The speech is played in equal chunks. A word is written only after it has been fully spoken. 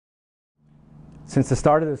Since the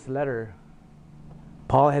start of this letter,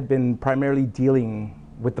 Paul had been primarily dealing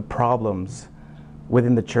with the problems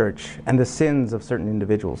within the church and the sins of certain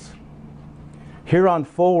individuals. Here on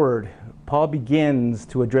forward, Paul begins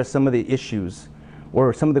to address some of the issues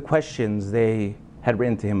or some of the questions they had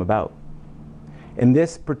written to him about. In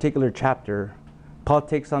this particular chapter, Paul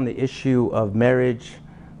takes on the issue of marriage,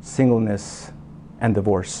 singleness, and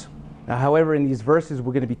divorce. Now, however, in these verses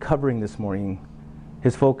we're going to be covering this morning,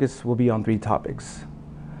 his focus will be on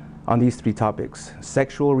these three topics: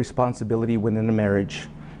 sexual responsibility within a marriage,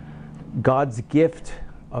 God's gift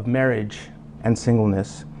of marriage and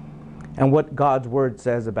singleness, and what God's word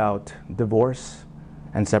says about divorce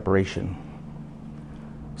and separation.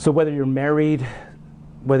 So whether you're married,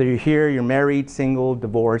 whether you're here, you're married, single,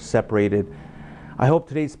 divorced, separated, I hope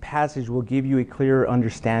today's passage will give you a clearer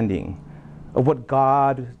understanding of what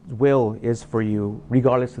God's will is for you,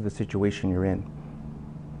 regardless of the situation you're in.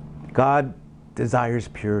 God desires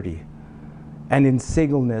purity, and in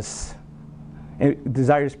singleness, it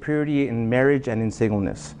desires purity in marriage and in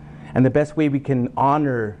singleness. And the best way we can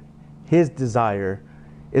honor His desire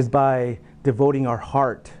is by devoting our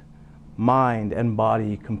heart, mind, and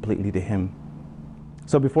body completely to Him.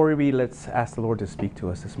 So before we read, let's ask the Lord to speak to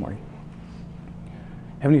us this morning.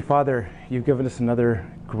 Heavenly Father, you've given us another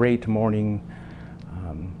great morning,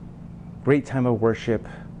 great time of worship,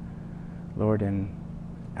 Lord, and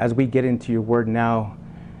as we get into your word now,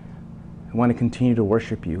 I want to continue to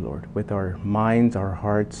worship you, Lord, with our minds, our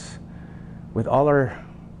hearts, with all our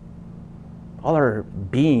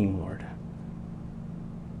being, Lord.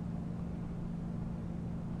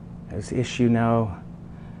 This issue now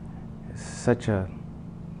is such a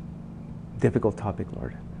difficult topic,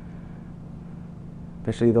 Lord.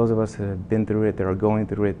 Especially those of us that have been through it, that are going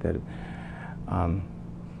through it, that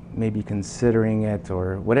may be considering it,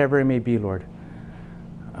 or whatever it may be, Lord.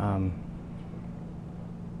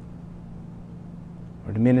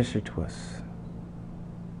 Or to minister to us.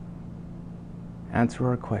 Answer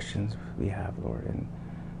our questions we have, Lord. And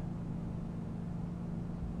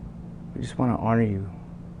we just want to honor you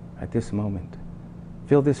at this moment.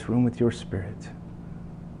 Fill this room with your Spirit.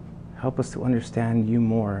 Help us to understand you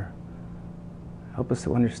more. Help us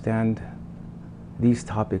to understand these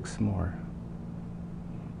topics more.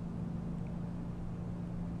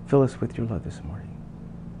 Fill us with your love this morning.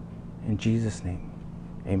 In Jesus' name,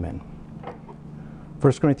 amen.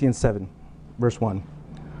 1 Corinthians 7, verse 1.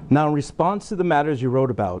 Now in response to the matters you wrote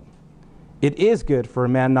about, it is good for a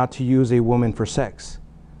man not to use a woman for sex.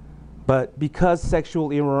 But because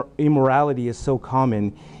sexual immorality is so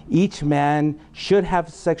common, each man should have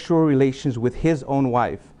sexual relations with his own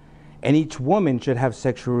wife, and each woman should have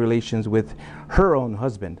sexual relations with her own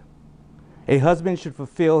husband. A husband should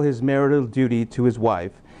fulfill his marital duty to his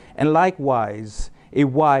wife, and likewise a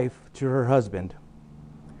wife to her husband.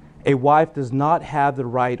 A wife does not have the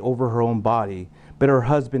right over her own body, but her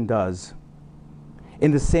husband does.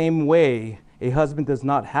 In the same way, a husband does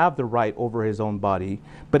not have the right over his own body,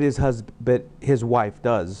 but his wife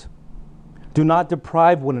does. Do not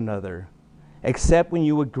deprive one another, except when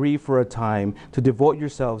you agree for a time to devote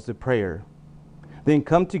yourselves to prayer. Then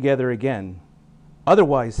come together again.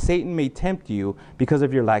 Otherwise, Satan may tempt you because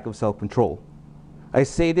of your lack of self-control. I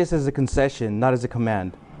say this as a concession, not as a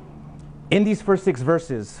command. In these first 6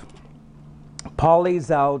 verses, Paul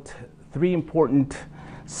lays out 3 important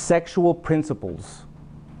sexual principles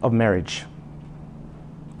of marriage.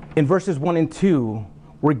 In verses 1 and 2,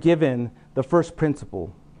 we're given the first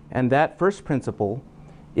principle, and that first principle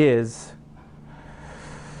is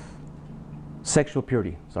sexual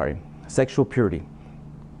purity. Sexual purity.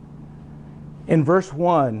 In verse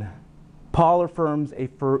 1, Paul affirms a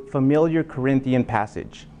familiar Corinthian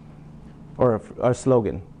passage, or a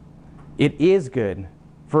slogan. It is good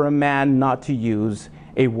for a man not to use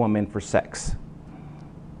a woman for sex.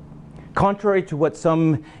 Contrary to what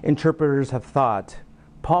some interpreters have thought,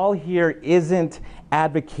 Paul here isn't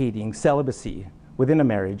advocating celibacy within a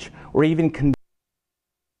marriage or even condemning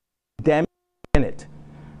it.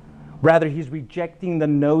 Rather, he's rejecting the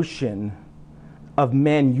notion of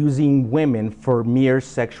men using women for mere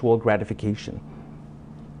sexual gratification.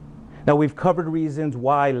 Now, we've covered reasons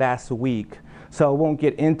why last week, so I won't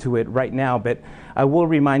get into it right now, but I will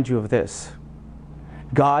remind you of this.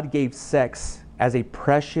 God gave sex as a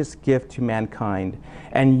precious gift to mankind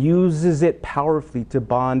and uses it powerfully to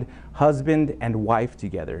bond husband and wife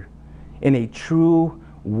together in a true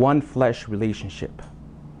one-flesh relationship.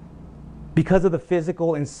 Because of the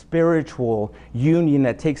physical and spiritual union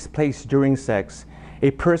that takes place during sex,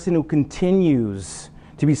 a person who continues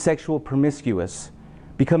to be sexual promiscuous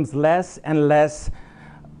becomes less and less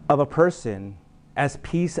of a person as a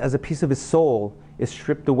piece of his soul is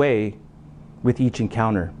stripped away with each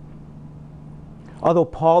encounter. Although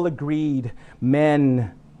Paul agreed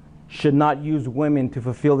men should not use women to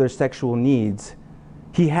fulfill their sexual needs,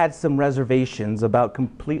 he had some reservations about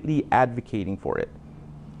completely advocating for it.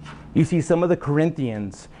 You see, some of the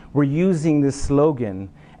Corinthians were using this slogan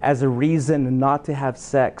as a reason not to have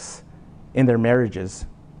sex in their marriages.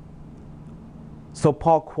 So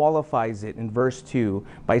Paul qualifies it in verse 2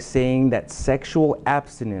 by saying that sexual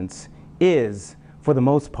abstinence is, for the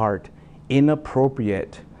most part,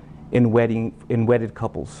 inappropriate in wedded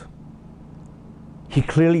couples. He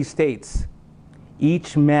clearly states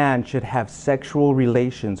each man should have sexual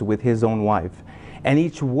relations with his own wife, and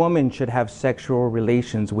each woman should have sexual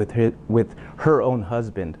relations with her own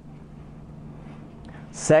husband.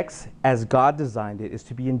 Sex, as God designed it, is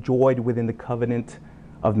to be enjoyed within the covenant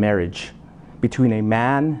of marriage between a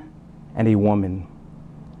man and a woman.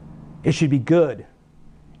 It should be good,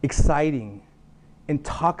 exciting,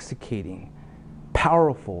 intoxicating,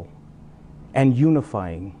 powerful, and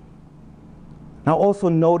unifying. Now also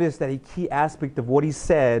notice that a key aspect of what he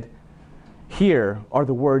said here are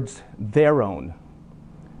the words their own.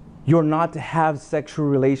 You're not to have sexual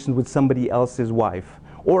relations with somebody else's wife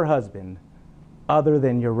or husband other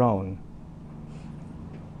than your own.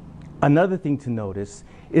 Another thing to notice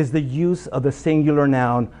is the use of the singular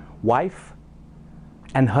noun wife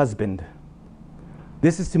and husband.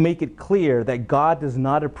 This is to make it clear that God does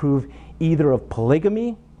not approve either of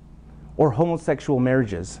polygamy or homosexual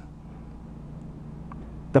marriages.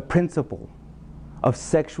 The principle of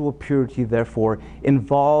sexual purity, therefore,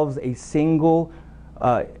 involves single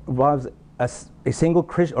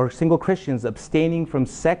Christians abstaining from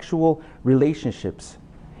sexual relationships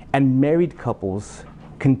and married couples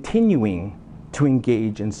continuing to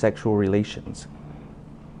engage in sexual relations.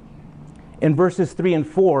 In verses 3 and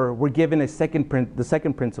 4, we're given the second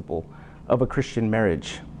principle of a Christian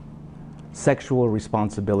marriage: sexual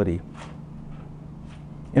responsibility.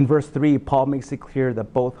 In verse 3, Paul makes it clear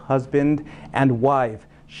that both husband and wife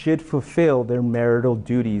should fulfill their marital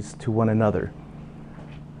duties to one another.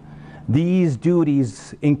 These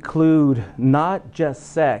duties include not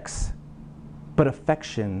just sex, but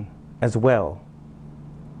affection as well.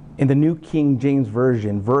 In the New King James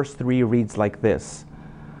Version, verse 3 reads like this: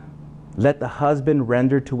 "Let the husband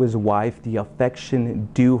render to his wife the affection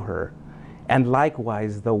due her, and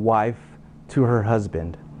likewise the wife to her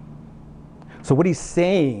husband." So what he's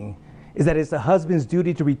saying is that it's the husband's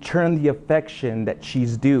duty to return the affection that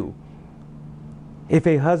she's due. If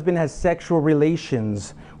a husband has sexual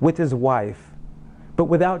relations with his wife, but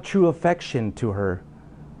without true affection to her,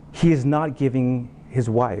 he is not giving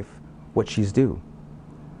his wife what she's due.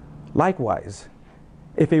 Likewise,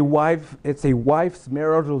 it's a wife's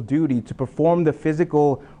marital duty to perform the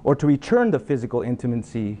physical or to return the physical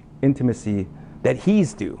intimacy that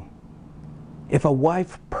he's due. If a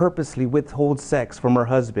wife purposely withholds sex from her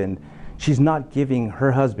husband, she's not giving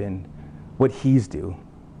her husband what he's due.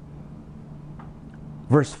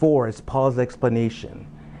 Verse 4 is Paul's explanation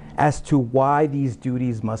as to why these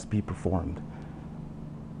duties must be performed.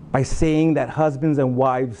 By saying that husbands and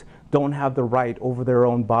wives don't have the right over their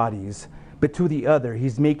own bodies, but to the other,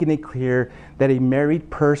 he's making it clear that married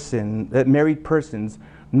persons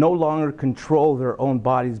no longer control their own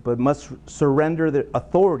bodies, but must surrender their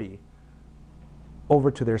authority over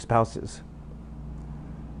to their spouses.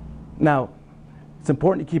 Now, it's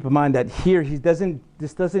important to keep in mind that here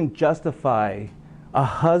this doesn't justify a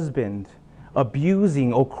husband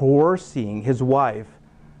abusing or coercing his wife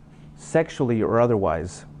sexually or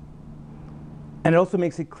otherwise. And it also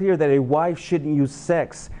makes it clear that a wife shouldn't use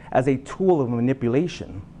sex as a tool of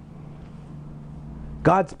manipulation.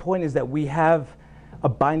 God's point is that we have a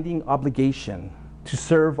binding obligation to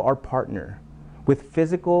serve our partner with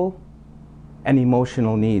physical and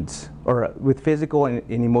emotional needs, or with physical and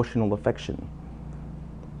emotional affection.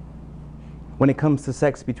 When it comes to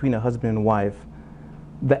sex between a husband and wife,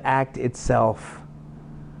 the act itself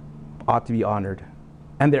ought to be honored,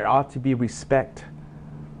 and there ought to be respect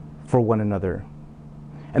for one another.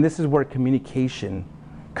 And this is where communication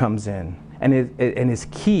comes in and is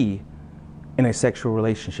key in a sexual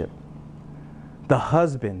relationship. The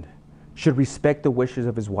husband should respect the wishes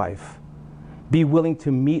of his wife, be willing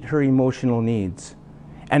to meet her emotional needs,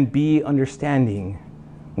 and be understanding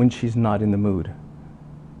when she's not in the mood.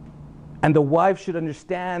 And the wife should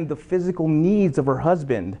understand the physical needs of her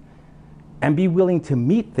husband and be willing to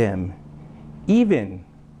meet them even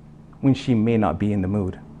when she may not be in the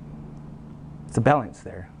mood. It's a balance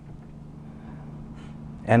there.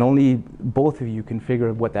 And only both of you can figure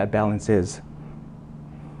out what that balance is.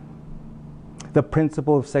 The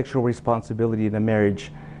principle of sexual responsibility in a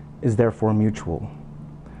marriage is therefore mutual.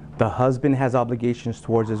 The husband has obligations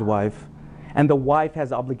towards his wife, and the wife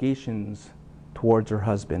has obligations towards her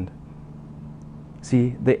husband.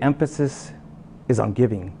 See, the emphasis is on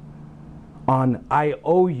giving, on I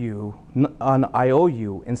owe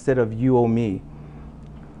you instead of you owe me.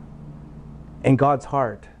 In God's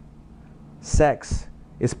heart, sex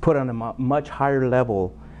is put on a much higher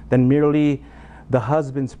level than merely the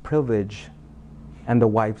husband's privilege and the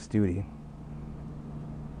wife's duty.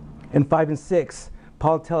 In 5 and 6,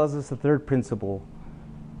 Paul tells us the third principle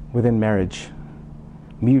within marriage: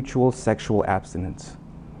 mutual sexual abstinence.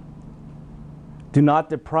 Do not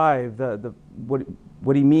deprive,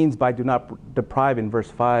 what he means by do not deprive in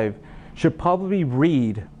verse 5 should probably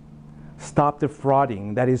read, stop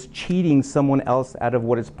defrauding, that is, cheating someone else out of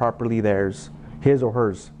what is properly theirs, his or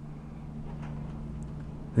hers.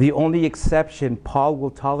 The only exception Paul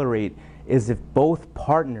will tolerate is if both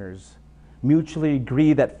partners mutually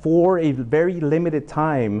agree that for a very limited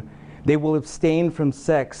time they will abstain from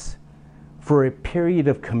sex for a period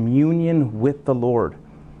of communion with the Lord.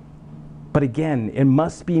 But again, it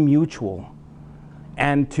must be mutual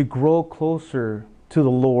and to grow closer to the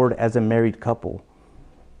Lord as a married couple.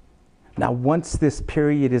 Now, once this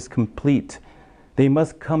period is complete, they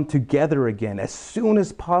must come together again as soon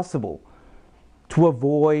as possible to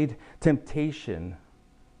avoid temptation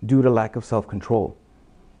due to lack of self-control.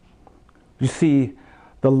 You see,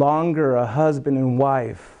 the longer a husband and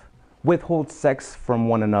wife withhold sex from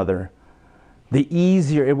one another, the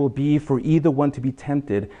easier it will be for either one to be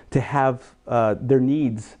tempted to have their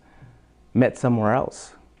needs met somewhere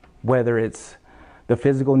else, whether it's the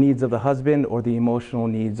physical needs of the husband or the emotional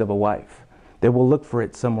needs of a wife. They will look for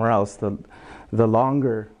it somewhere else. The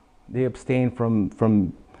longer they abstain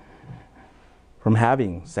from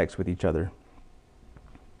having sex with each other.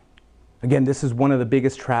 Again, this is one of the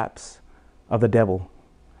biggest traps of the devil.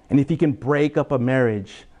 And if he can break up a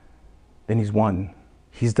marriage, then he's won.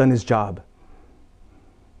 He's done his job.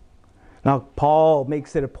 Now, Paul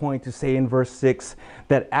makes it a point to say in verse 6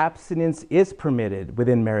 that abstinence is permitted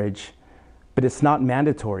within marriage, but it's not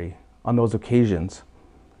mandatory on those occasions.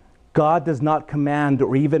 God does not command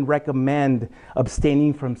or even recommend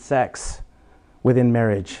abstaining from sex within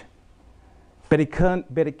marriage. But it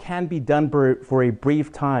can be done for a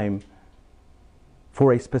brief time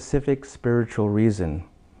for a specific spiritual reason.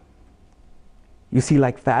 You see,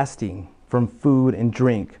 like fasting from food and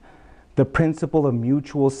drink, the principle of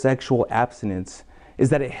mutual sexual abstinence is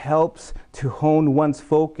that it helps to hone one's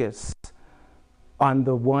focus on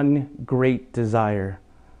the one great desire,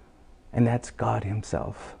 and that's God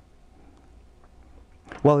Himself.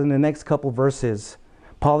 Well, in the next couple verses,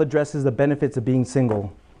 Paul addresses the benefits of being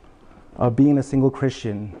single, of being a single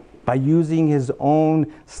Christian, by using his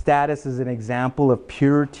own status as an example of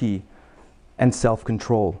purity and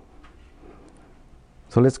self-control.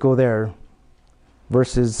 So let's go there.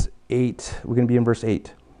 Verses 8, we're going to be in verse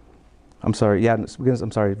 8. Verse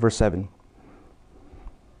 7.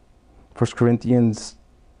 1 Corinthians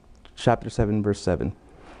chapter 7, verse 7.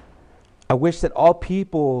 I wish that all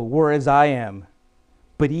people were as I am,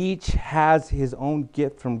 but each has his own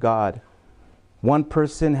gift from God. One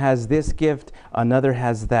person has this gift, another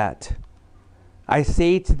has that. I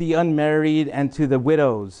say to the unmarried and to the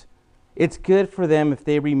widows, it's good for them if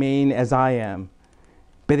they remain as I am.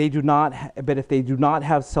 But if they do not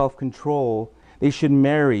have self-control, they should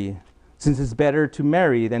marry, since it's better to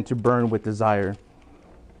marry than to burn with desire.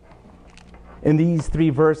 In these 3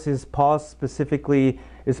 verses, Paul is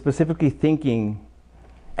specifically thinking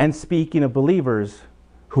and speaking of believers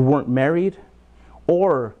who weren't married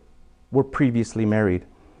or were previously married.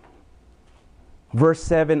 Verse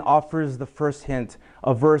 7 offers the first hint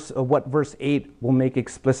of what verse 8 will make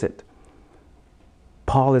explicit.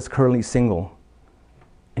 Paul is currently single,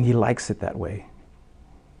 and he likes it that way.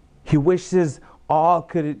 He wishes all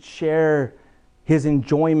could share his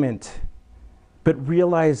enjoyment, but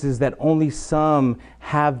realizes that only some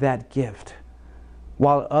have that gift,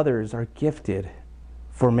 while others are gifted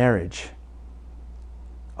for marriage.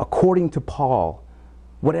 According to Paul,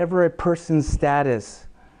 whatever a person's status,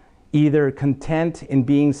 either content in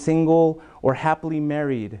being single or happily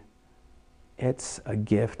married, it's a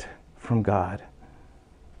gift from God.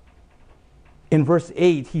 In verse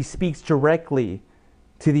 8, he speaks directly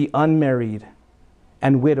to the unmarried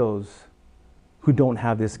and widows who don't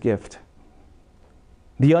have this gift.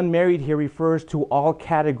 The unmarried here refers to all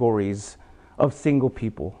categories of single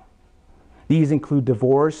people. These include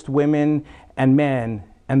divorced women and men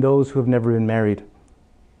and those who have never been married.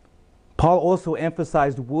 Paul also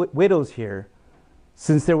emphasized widows here,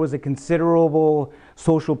 since there was a considerable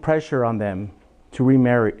social pressure on them to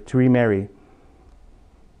remarry.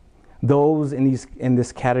 Those in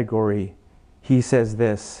this category, he says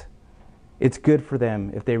this: it's good for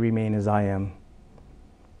them if they remain as I am.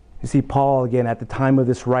 You see, Paul, again, at the time of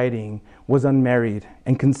this writing, was unmarried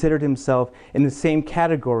and considered himself in the same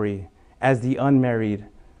category as the unmarried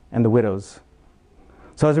and the widows.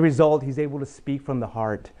 So as a result, he's able to speak from the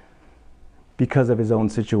heart because of his own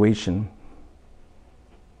situation.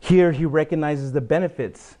 Here, he recognizes the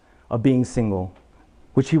benefits of being single,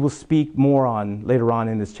 which he will speak more on later on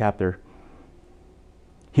in this chapter.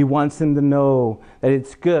 He wants them to know that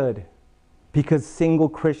it's good because single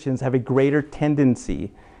Christians have a greater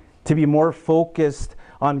tendency to be more focused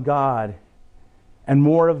on God and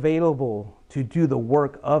more available to do the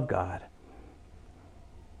work of God.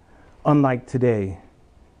 Unlike today,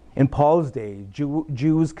 in Paul's day,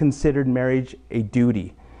 Jews considered marriage a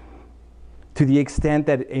duty, to the extent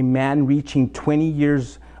that a man reaching 20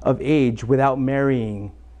 years of age without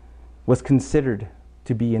marrying was considered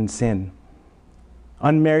to be in sin.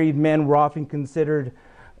 Unmarried men were often considered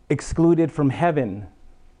excluded from heaven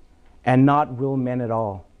and not real men at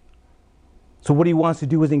all. So what he wants to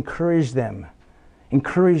do is encourage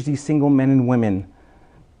these single men and women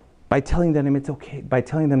by telling them it's okay, by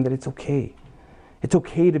telling them that it's okay. It's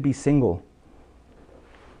okay to be single.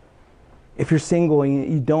 If you're single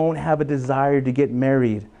and you don't have a desire to get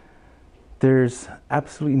married, there's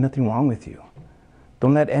absolutely nothing wrong with you.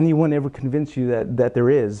 Don't let anyone ever convince you that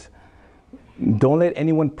there is. Don't let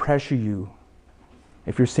anyone pressure you,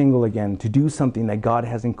 if you're single again, to do something that God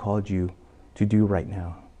hasn't called you to do right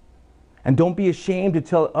now. And don't be ashamed to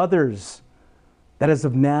tell others that as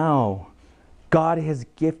of now, God has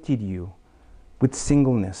gifted you with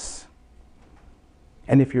singleness.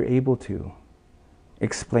 And if you're able to,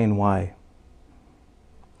 explain why.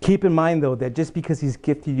 Keep in mind, though, that just because he's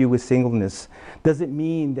gifted you with singleness doesn't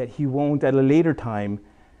mean that he won't at a later time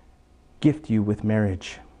gift you with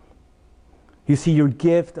marriage. You see, your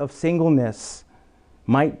gift of singleness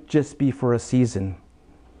might just be for a season.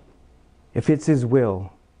 If it's his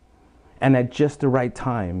will, and at just the right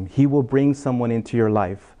time, he will bring someone into your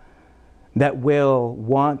life that you will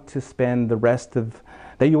want to spend the rest of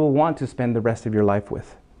your life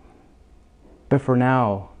with. But for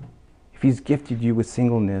now, if he's gifted you with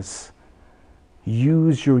singleness,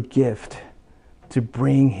 use your gift to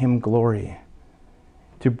bring him glory.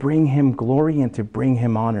 To bring him glory and to bring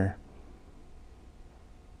him honor.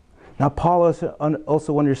 Now, Paul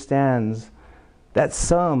also understands that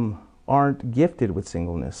some aren't gifted with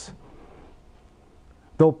singleness.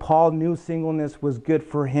 Though Paul knew singleness was good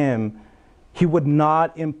for him, he would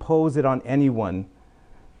not impose it on anyone.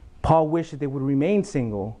 Paul wished that they would remain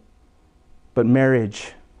single, but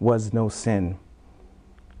marriage was no sin.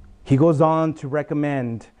 He goes on to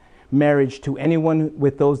recommend marriage to anyone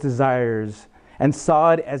with those desires and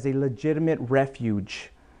saw it as a legitimate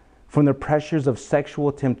refuge from the pressures of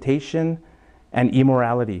sexual temptation and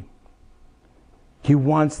immorality. He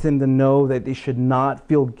wants them to know that they should not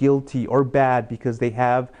feel guilty or bad because they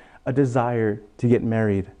have a desire to get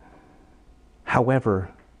married.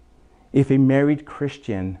 However, if a married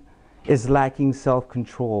Christian is lacking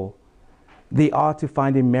self-control, they ought to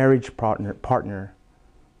find a marriage partner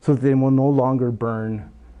so that they will no longer burn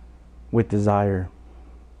with desire.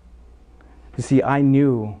 You see,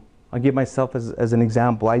 I'll give myself as an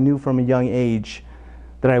example. I knew from a young age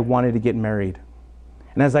that I wanted to get married.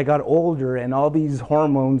 And as I got older and all these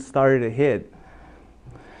hormones started to hit,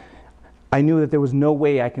 I knew that there was no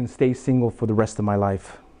way I can stay single for the rest of my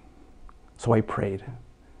life. So I prayed.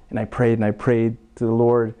 And I prayed and I prayed to the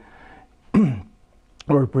Lord,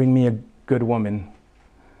 Lord, bring me a good woman.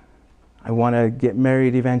 I want to get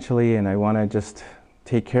married eventually, and I want to just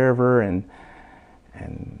take care of her, and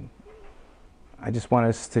I just want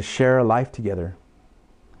us to share a life together.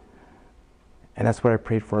 And that's what I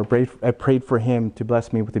prayed for. I prayed for him to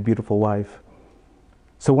bless me with a beautiful wife.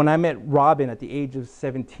 So when I met Robin at the age of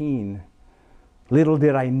 17, little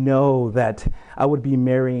did I know that I would be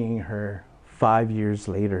marrying her 5 years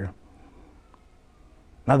later.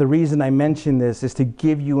 Now, the reason I mention this is to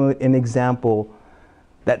give you an example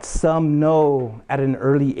that some know at an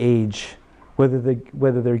early age whether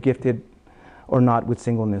they're gifted or not with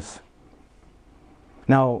singleness.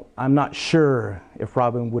 Now, I'm not sure if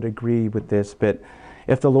Robin would agree with this, but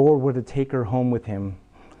if the Lord were to take her home with him,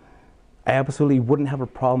 I absolutely wouldn't have a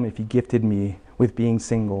problem if he gifted me with being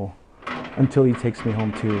single until he takes me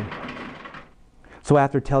home too. So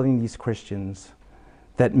after telling these Christians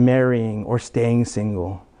that marrying or staying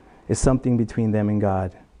single is something between them and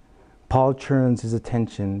God, Paul turns his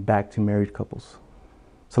attention back to married couples.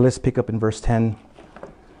 So let's pick up in verse 10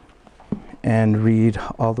 and read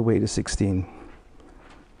all the way to 16.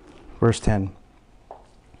 Verse 10.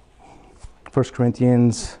 1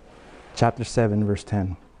 Corinthians chapter 7, verse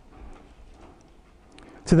 10.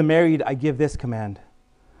 To the married I give this command,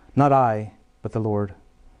 not I, but the Lord.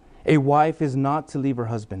 A wife is not to leave her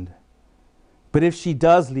husband. But if she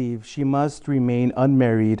does leave, she must remain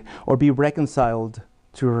unmarried or be reconciled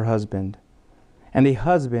to her husband. And a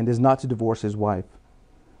husband is not to divorce his wife.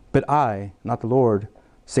 But I, not the Lord,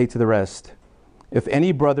 say to the rest, if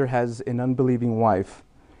any brother has an unbelieving wife,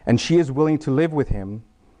 and she is willing to live with him,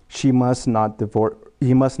 he must not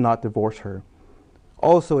divorce her.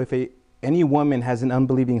 Also, if any woman has an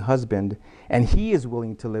unbelieving husband, and he is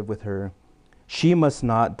willing to live with her, she must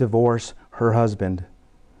not divorce her husband.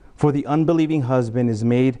 For the unbelieving husband is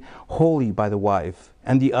made holy by the wife,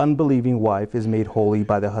 and the unbelieving wife is made holy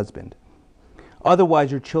by the husband. Otherwise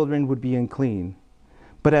your children would be unclean,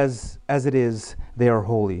 but as it is, they are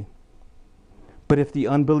holy. But if the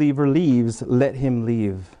unbeliever leaves, let him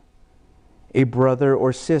leave. A brother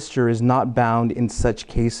or sister is not bound in such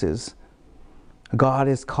cases. God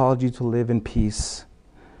has called you to live in peace.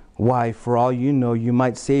 Wife, for all you know, you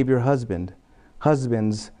might save your husband.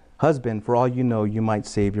 Husband, for all you know, you might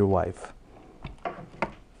save your wife.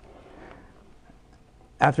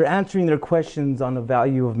 After answering their questions on the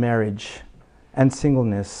value of marriage and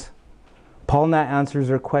singleness, Paul now answers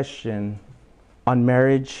their question on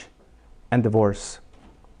marriage and divorce.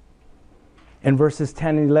 In verses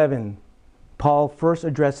 10 and 11, Paul first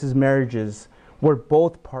addresses marriages where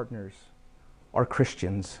both partners are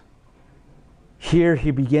Christians. Here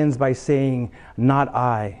he begins by saying, not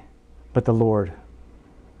I, but the Lord.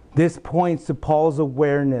 This points to Paul's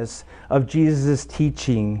awareness of Jesus'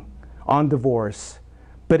 teaching on divorce,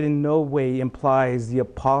 but in no way implies the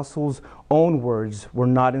apostles' own words were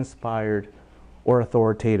not inspired or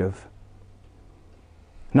authoritative.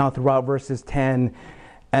 Now, throughout verses 10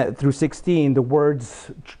 through 16, the word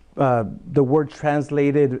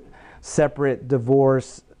translated separate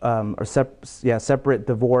divorce separate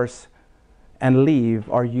divorce and leave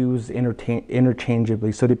are used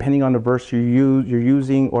interchangeably. So depending on the verse you're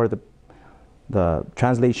using or the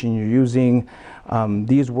translation you're using,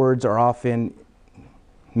 these words are often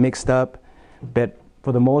mixed up, but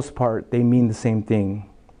for the most part, they mean the same thing.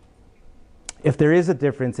 If there is a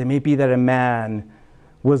difference, it may be that a man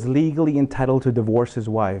was legally entitled to divorce his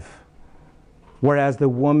wife, whereas the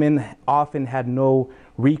woman often had no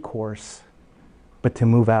recourse but to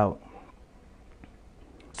move out.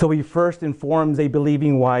 So he first informs a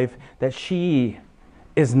believing wife that she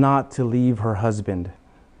is not to leave her husband.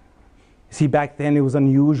 See, back then it was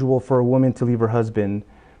unusual for a woman to leave her husband,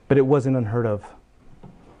 but it wasn't unheard of.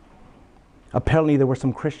 Apparently there were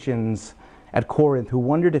some Christians at Corinth who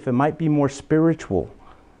wondered if it might be more spiritual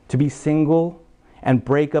to be single and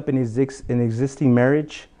break up an existing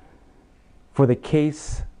marriage for the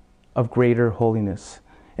case of greater holiness.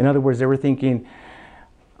 In other words, they were thinking,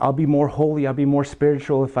 I'll be more holy, I'll be more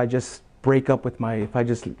spiritual if I just break up with if I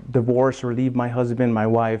just divorce or leave my husband, my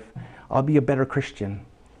wife. I'll be a better Christian.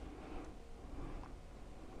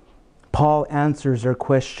 Paul answers their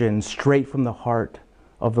question straight from the heart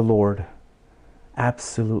of the Lord.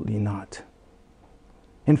 Absolutely not.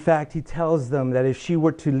 In fact, he tells them that if she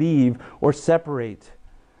were to leave or separate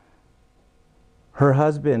her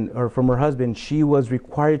husband or from her husband, she was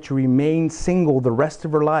required to remain single the rest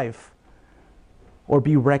of her life or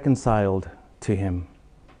be reconciled to him.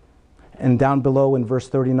 And down below in verse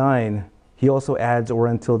 39, he also adds, or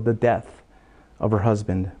until the death of her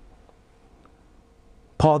husband.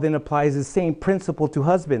 Paul then applies the same principle to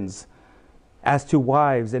husbands as to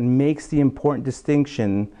wives and makes the important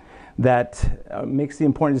distinction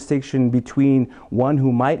between one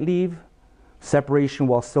who might leave, separation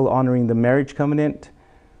while still honoring the marriage covenant,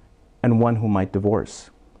 and one who might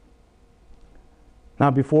divorce. Now,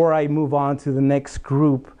 before I move on to the next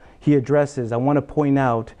group he addresses, I want to point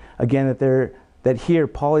out again that here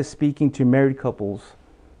Paul is speaking to married couples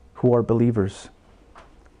who are believers.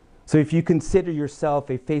 So if you consider yourself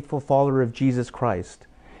a faithful follower of Jesus Christ,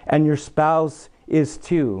 and your spouse is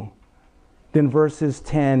too, then verses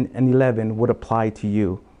 10 and 11 would apply to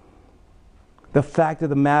you. The fact of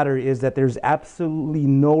the matter is that there's absolutely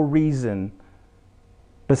no reason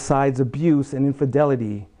besides abuse and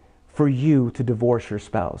infidelity for you to divorce your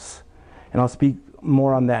spouse. And I'll speak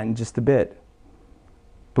more on that in just a bit.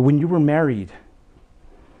 But when you were married,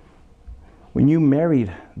 when you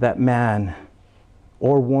married that man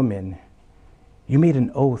or woman, you made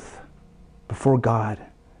an oath before God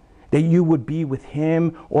that you would be with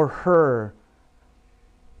him or her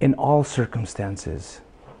in all circumstances,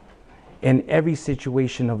 in every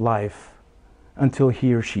situation of life, until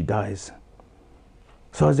he or she dies.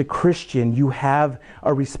 So as a Christian, you have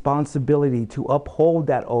a responsibility to uphold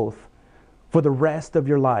that oath for the rest of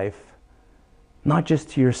your life, not just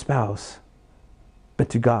to your spouse, but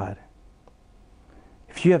to God.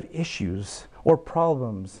 If you have issues or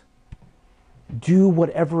problems, do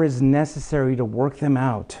whatever is necessary to work them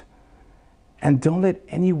out. And don't let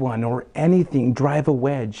anyone or anything drive a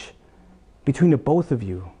wedge between the both of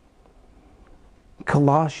you.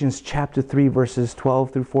 Colossians chapter 3 verses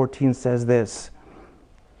 12 through 14 says this: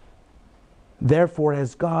 Therefore,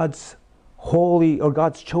 as God's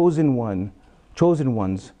chosen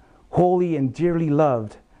ones, holy and dearly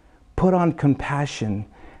loved, put on compassion,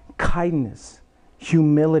 kindness,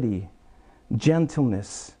 humility,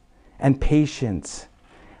 gentleness, and patience,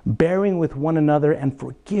 bearing with one another and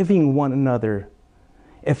forgiving one another,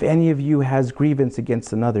 if any of you has grievance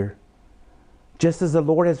against another. Just as the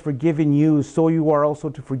Lord has forgiven you, so you are also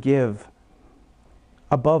to forgive.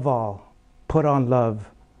 Above all, put on love,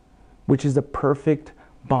 which is the perfect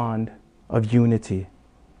bond of unity.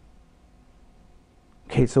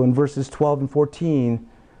 Okay, so in verses 12 and 14,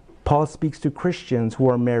 Paul speaks to Christians who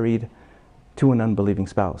are married to an unbelieving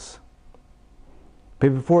spouse.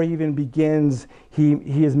 But before he even begins, he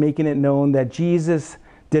is making it known that Jesus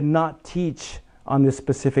did not teach on this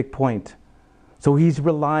specific point. So he's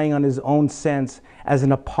relying on his own sense as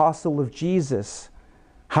an apostle of Jesus,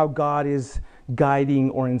 how God is guiding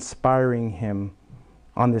or inspiring him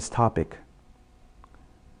on this topic.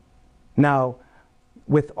 Now,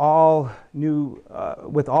 with all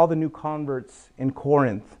the new converts in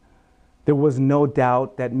Corinth, there was no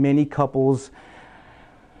doubt that many couples,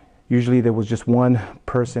 usually there was just one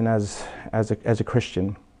person as a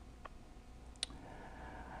Christian.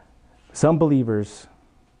 Some believers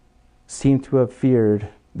seem to have feared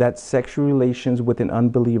that sexual relations with an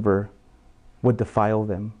unbeliever would defile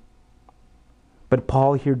them. But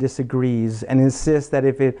Paul here disagrees and insists that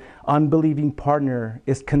if an unbelieving partner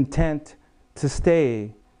is content to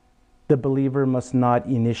stay, the believer must not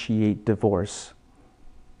initiate divorce.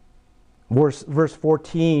 Verse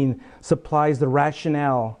 14 supplies the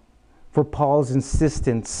rationale for Paul's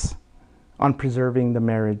insistence on preserving the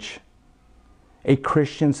marriage. A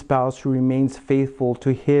Christian spouse who remains faithful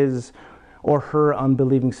to his or her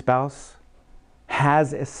unbelieving spouse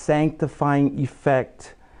has a sanctifying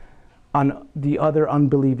effect on the other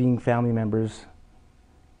unbelieving family members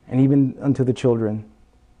and even unto the children.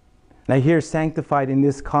 Now here, sanctified in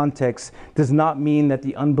this context does not mean that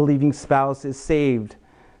the unbelieving spouse is saved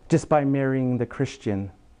just by marrying the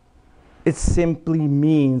Christian. It simply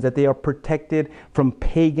means that they are protected from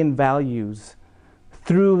pagan values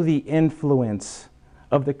through the influence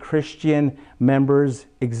of the Christian member's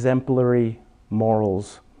exemplary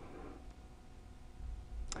morals.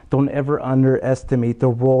 Don't ever underestimate the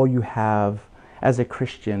role you have as a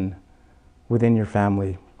Christian within your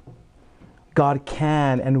family. God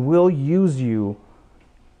can and will use you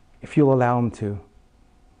if you'll allow Him to.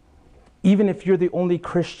 Even if you're the only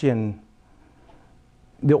Christian,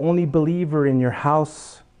 the only believer in your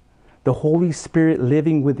house, the Holy Spirit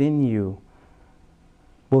living within you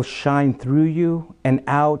will shine through you and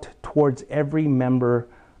out towards every member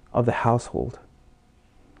of the household.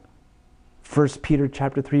 1 Peter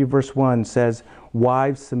chapter 3 verse 1 says,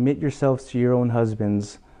 "Wives, submit yourselves to your own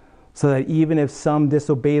husbands, so that even if some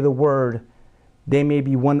disobey the word, they may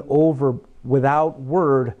be won over without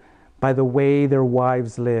word by the way their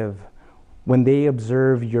wives live, when they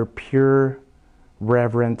observe your pure,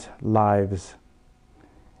 reverent lives."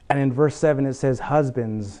 And in verse 7 it says,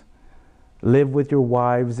 "Husbands, live with your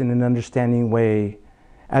wives in an understanding way,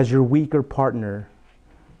 as your weaker partner,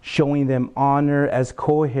 showing them honor as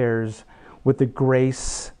co-heirs with the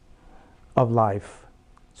grace of life,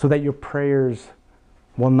 so that your prayers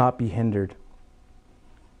will not be hindered."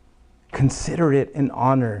 Consider it an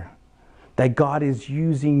honor that God is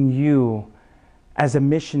using you as a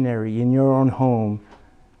missionary in your own home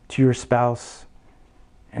to your spouse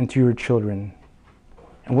and to your children.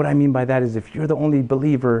 And what I mean by that is, if you're the only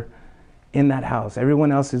believer in that house,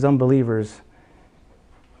 everyone else is unbelievers,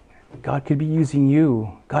 God could be using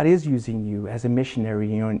you. God is using you as a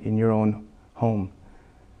missionary in your own home.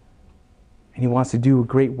 And He wants to do a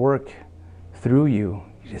great work through you.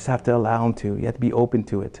 You just have to allow Him to. You have to be open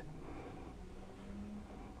to it.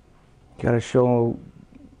 You got to show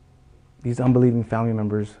these unbelieving family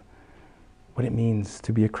members what it means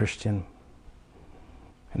to be a Christian.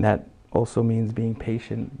 And that also means being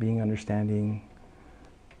patient, being understanding,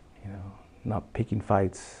 not picking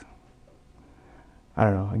fights. I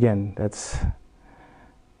don't know. Again, that's,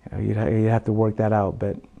 you'd have to work that out,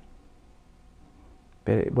 but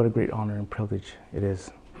what a great honor and privilege it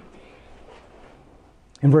is.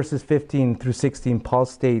 In verses 15 through 16, Paul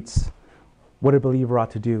states what a believer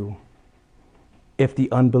ought to do if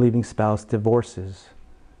the unbelieving spouse divorces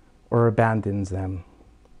or abandons them.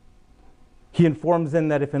 He informs them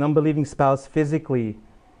that if an unbelieving spouse physically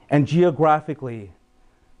and geographically,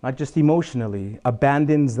 not just emotionally,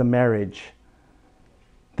 abandons the marriage,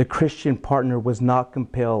 the Christian partner was not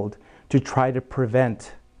compelled to try to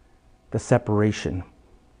prevent the separation.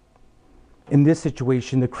 In this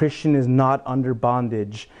situation, the Christian is not under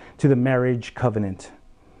bondage to the marriage covenant.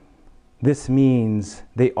 This means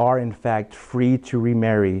they are in fact free to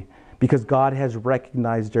remarry because God has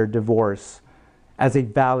recognized their divorce as a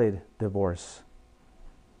valid divorce.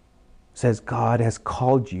 It says God has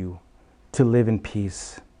called you to live in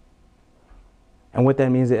peace. And what that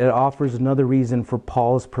means, it offers another reason for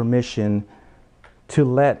Paul's permission to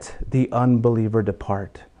let the unbeliever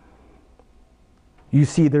depart. You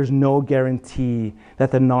see, there's no guarantee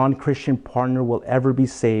that the non-Christian partner will ever be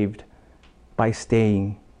saved by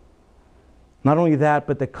staying. Not only that,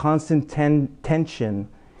 but the constant tension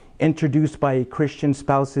introduced by a Christian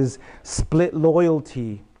spouse's split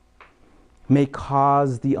loyalty may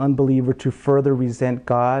cause the unbeliever to further resent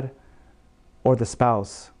God or the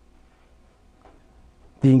spouse.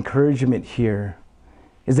 The encouragement here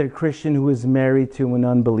is that a Christian who is married to an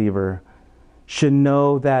unbeliever should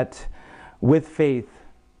know that with faith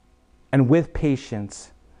and with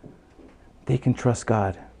patience, they can trust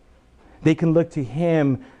God. They can look to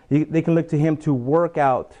Him. They can look to Him to work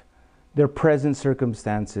out their present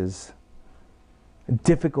circumstances,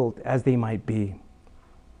 difficult as they might be.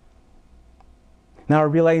 Now I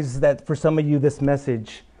realize that for some of you this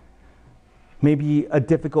message may be a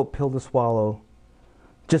difficult pill to swallow,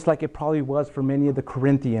 just like it probably was for many of the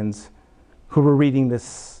Corinthians who were reading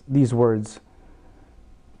these words.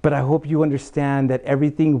 But I hope you understand that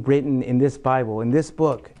everything written in this Bible, in this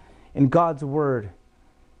book, in God's Word,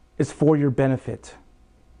 is for your benefit.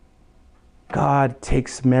 God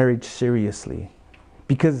takes marriage seriously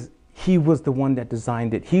because He was the one that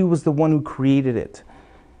designed it. He was the one who created it.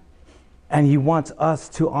 And He wants us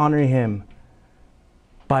to honor Him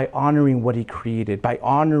by honoring what He created, by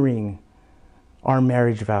honoring our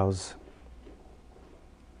marriage vows.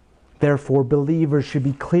 Therefore, believers should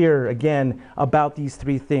be clear, again, about these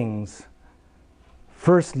three things.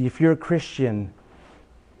 Firstly, if you're a Christian,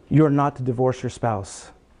 you're not to divorce your spouse.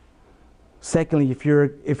 Secondly, if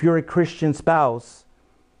you're a Christian spouse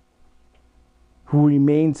who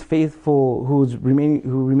remains faithful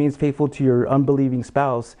to your unbelieving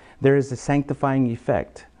spouse, there is a sanctifying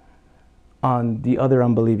effect on the other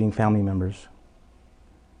unbelieving family members.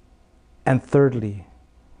 And thirdly,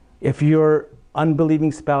 if your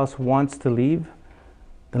unbelieving spouse wants to leave,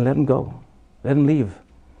 then let him go. Let him leave.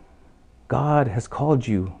 God has called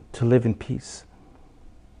you to live in peace.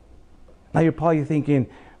 Now you're probably thinking,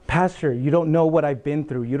 Pastor, you don't know what I've been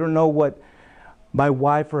through. You don't know what my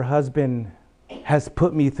wife or husband has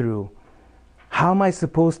put me through. How am I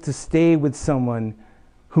supposed to stay with someone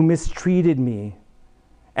who mistreated me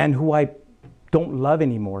and who I don't love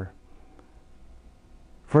anymore?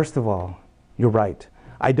 First of all, you're right.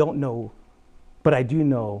 I don't know, but I do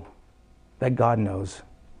know that God knows.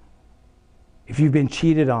 If you've been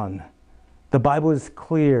cheated on, the Bible is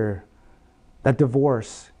clear that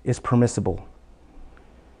divorce is permissible.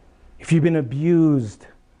 If you've been abused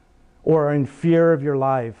or are in fear of your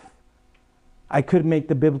life, I could make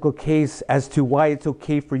the biblical case as to why it's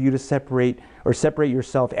okay for you to separate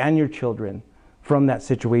yourself and your children from that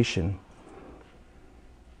situation.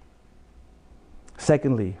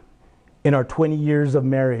 Secondly, in our 20 years of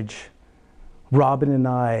marriage, Robin and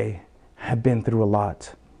I have been through a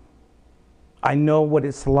lot. I know what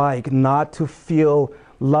it's like not to feel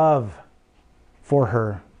love for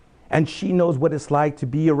her. And she knows what it's like to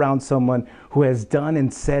be around someone who has done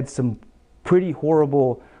and said some pretty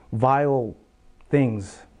horrible, vile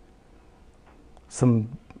things.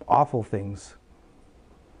 Some awful things.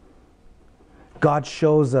 God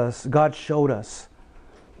showed us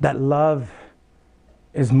that love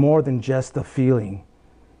is more than just a feeling.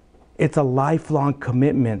 It's a lifelong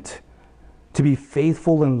commitment to be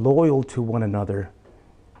faithful and loyal to one another,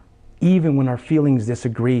 even when our feelings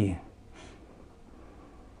disagree.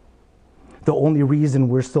 The only reason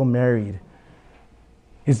we're still married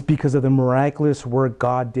is because of the miraculous work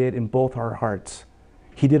God did in both our hearts.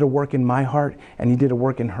 He did a work in my heart and He did a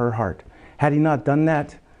work in her heart. Had He not done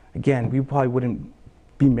that, again, we probably wouldn't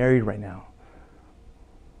be married right now.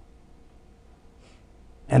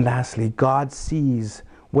 And lastly, God sees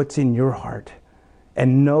what's in your heart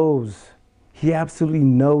and knows, He absolutely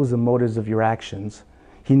knows the motives of your actions.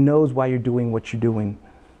 He knows why you're doing what you're doing.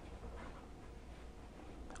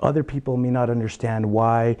 Other people may not understand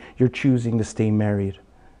why you're choosing to stay married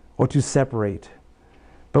or to separate.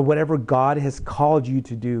 But whatever God has called you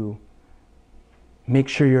to do, make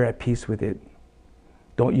sure you're at peace with it.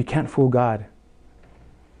 You can't fool God.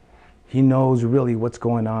 He knows really what's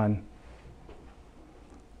going on.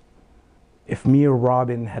 If me or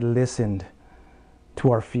Robin had listened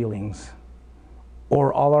to our feelings,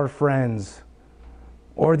 or all our friends,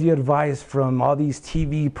 or the advice from all these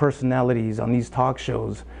TV personalities on these talk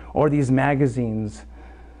shows, or these magazines,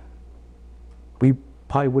 we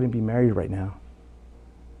probably wouldn't be married right now.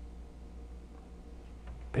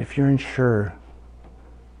 But if you're unsure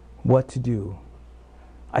what to do,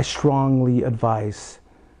 I strongly advise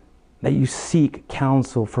that you seek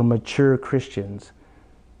counsel from mature Christians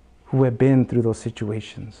who have been through those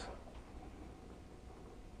situations.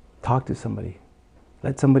 Talk to somebody.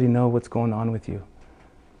 Let somebody know what's going on with you.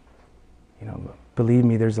 You know, believe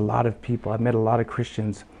me, there's a lot of people. I've met a lot of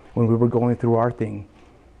Christians when we were going through our thing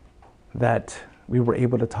that we were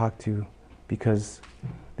able to talk to because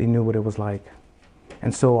they knew what it was like.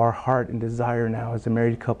 And so our heart and desire now as a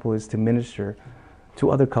married couple is to minister to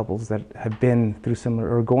other couples that have been through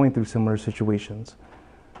similar or going through similar situations.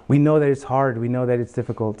 We know that it's hard. We know that it's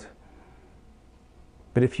difficult.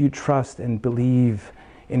 But if you trust and believe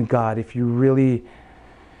in God, if you really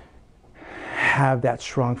have that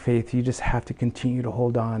strong faith, you just have to continue to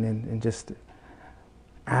hold on and just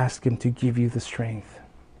ask Him to give you the strength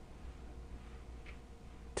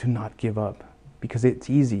to not give up. Because it's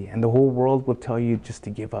easy, and the whole world will tell you just to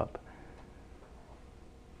give up.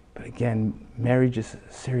 But again, marriage is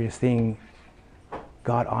a serious thing.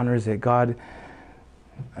 God honors it. God,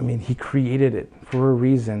 He created it for a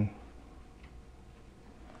reason.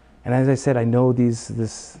 And as I said, I know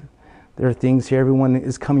there are things here. Everyone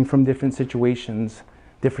is coming from different situations,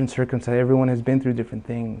 different circumstances. Everyone has been through different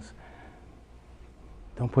things.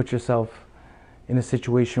 Don't put yourself in a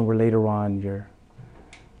situation where later on you're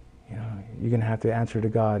going to have to answer to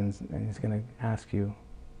God, and He's going to ask you,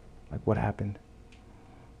 like, what happened?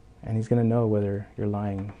 And He's going to know whether you're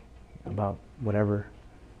lying about whatever.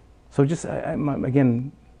 So just,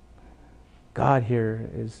 again, God here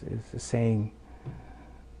is saying,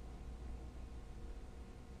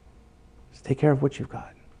 just take care of what you've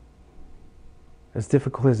got, as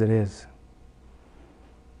difficult as it is.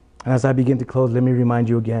 And as I begin to close, let me remind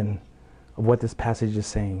you again of what this passage is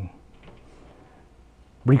saying.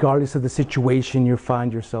 Regardless of the situation you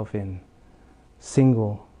find yourself in,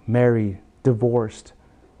 single, married, divorced,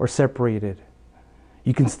 or separated,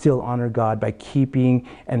 you can still honor God by keeping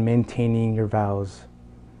and maintaining your vows,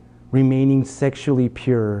 remaining sexually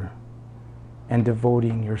pure, and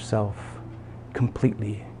devoting yourself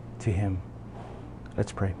completely to Him.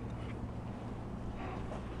 Let's pray.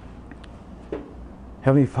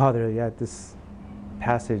 Heavenly Father, this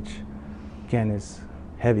passage, again, is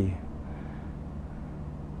heavy.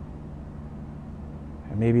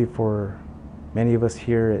 And maybe for many of us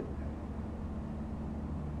here,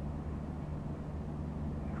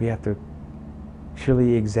 we have to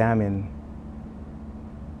truly examine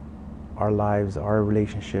our lives, our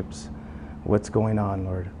relationships, what's going on,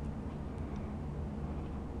 Lord.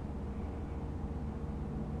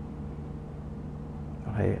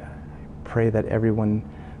 I pray that everyone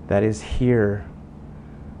that is here,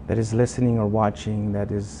 that is listening or watching,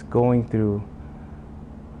 that is going through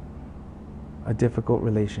a difficult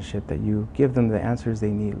relationship, that you give them the answers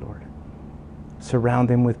they need, Lord. Surround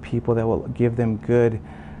them with people that will give them good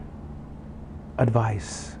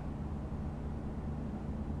advice,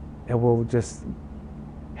 that will just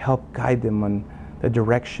help guide them on the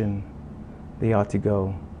direction they ought to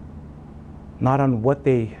go. Not on what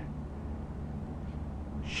they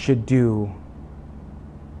should do,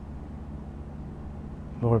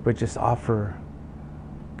 Lord, but just offer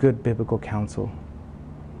good biblical counsel.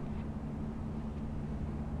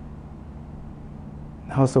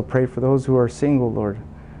 I also pray for those who are single, Lord,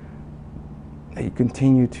 that you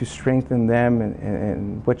continue to strengthen them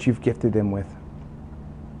and what you've gifted them with.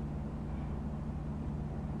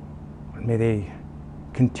 May they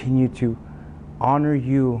continue to honor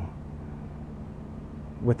you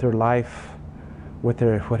with their life, with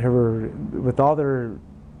their whatever,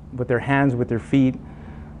 with their hands, with their feet.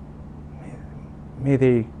 May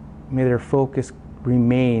their focus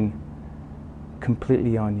remain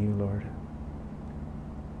completely on you, Lord.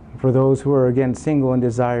 For those who are again single and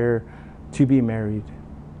desire to be married,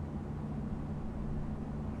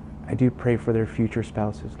 I do pray for their future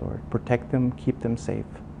spouses, Lord. Protect them, keep them safe,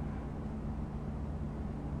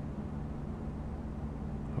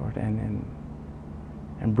 Lord, and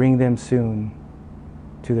bring them soon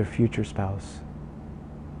to their future spouse.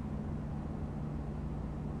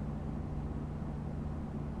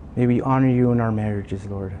 May we honor you in our marriages,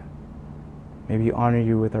 Lord. May we honor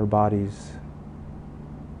you with our bodies.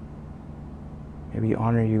 May we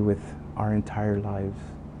honor you with our entire lives.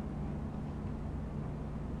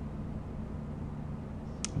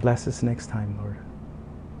 Bless us next time, Lord,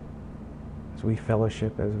 as we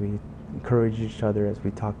fellowship, as we encourage each other, as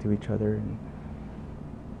we talk to each other. And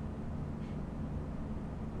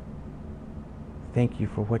thank you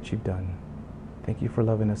for what you've done. Thank you for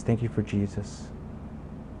loving us. Thank you for Jesus.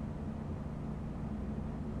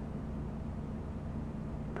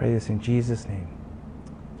 Pray this in Jesus' name.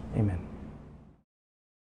 Amen.